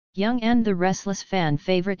Young and the Restless fan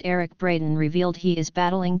favorite Eric Braeden revealed he is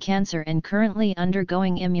battling cancer and currently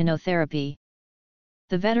undergoing immunotherapy.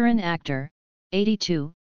 The veteran actor,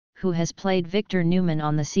 82, who has played Victor Newman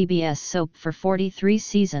on the CBS soap for 43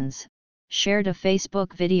 seasons, shared a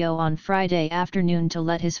Facebook video on Friday afternoon to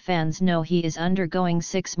let his fans know he is undergoing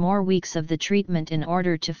 6 more weeks of the treatment in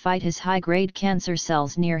order to fight his high-grade cancer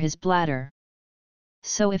cells near his bladder.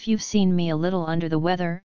 "So if you've seen me a little under the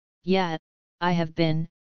weather, yeah, I have been,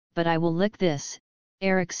 but I will lick this,"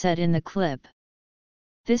 Eric said in the clip.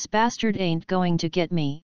 "This bastard ain't going to get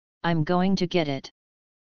me, I'm going to get it."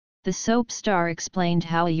 The soap star explained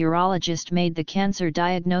how a urologist made the cancer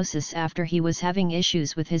diagnosis after he was having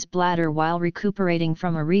issues with his bladder while recuperating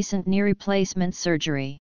from a recent knee replacement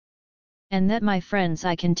surgery. "And that, my friends,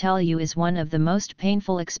 I can tell you is one of the most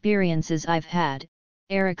painful experiences I've had,"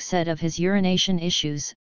 Eric said of his urination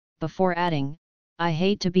issues, before adding, "I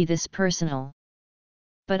hate to be this personal.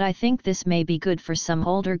 But I think this may be good for some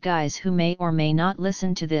older guys who may or may not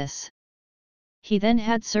listen to this." He then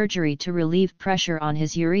had surgery to relieve pressure on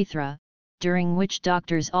his urethra, during which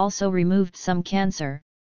doctors also removed some cancer,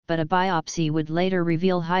 but a biopsy would later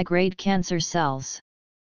reveal high-grade cancer cells.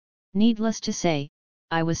 "Needless to say,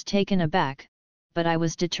 I was taken aback, but I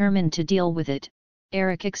was determined to deal with it,"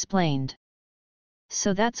 Eric explained.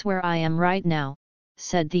 "So that's where I am right now,"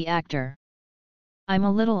 said the actor. "I'm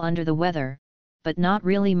a little under the weather, but not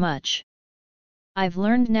really much. I've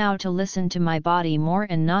learned now to listen to my body more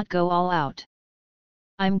and not go all out.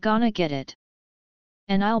 I'm gonna get it.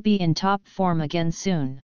 And I'll be in top form again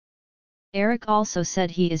soon." Eric also said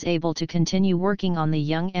he is able to continue working on The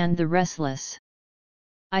Young and the Restless.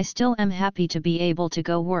 "I still am happy to be able to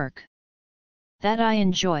go work. That I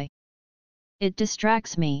enjoy. It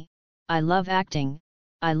distracts me, I love acting,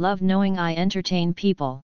 I love knowing I entertain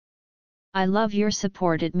people. I love your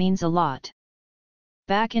support, it means a lot."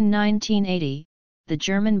 Back in 1980, the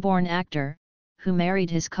German-born actor, who married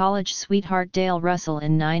his college sweetheart Dale Russell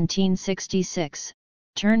in 1966,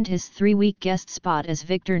 turned his 3-week guest spot as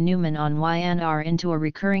Victor Newman on Y&R into a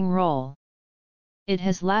recurring role. It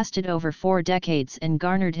has lasted over 4 decades and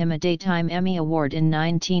garnered him a Daytime Emmy Award in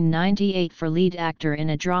 1998 for lead actor in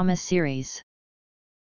a drama series.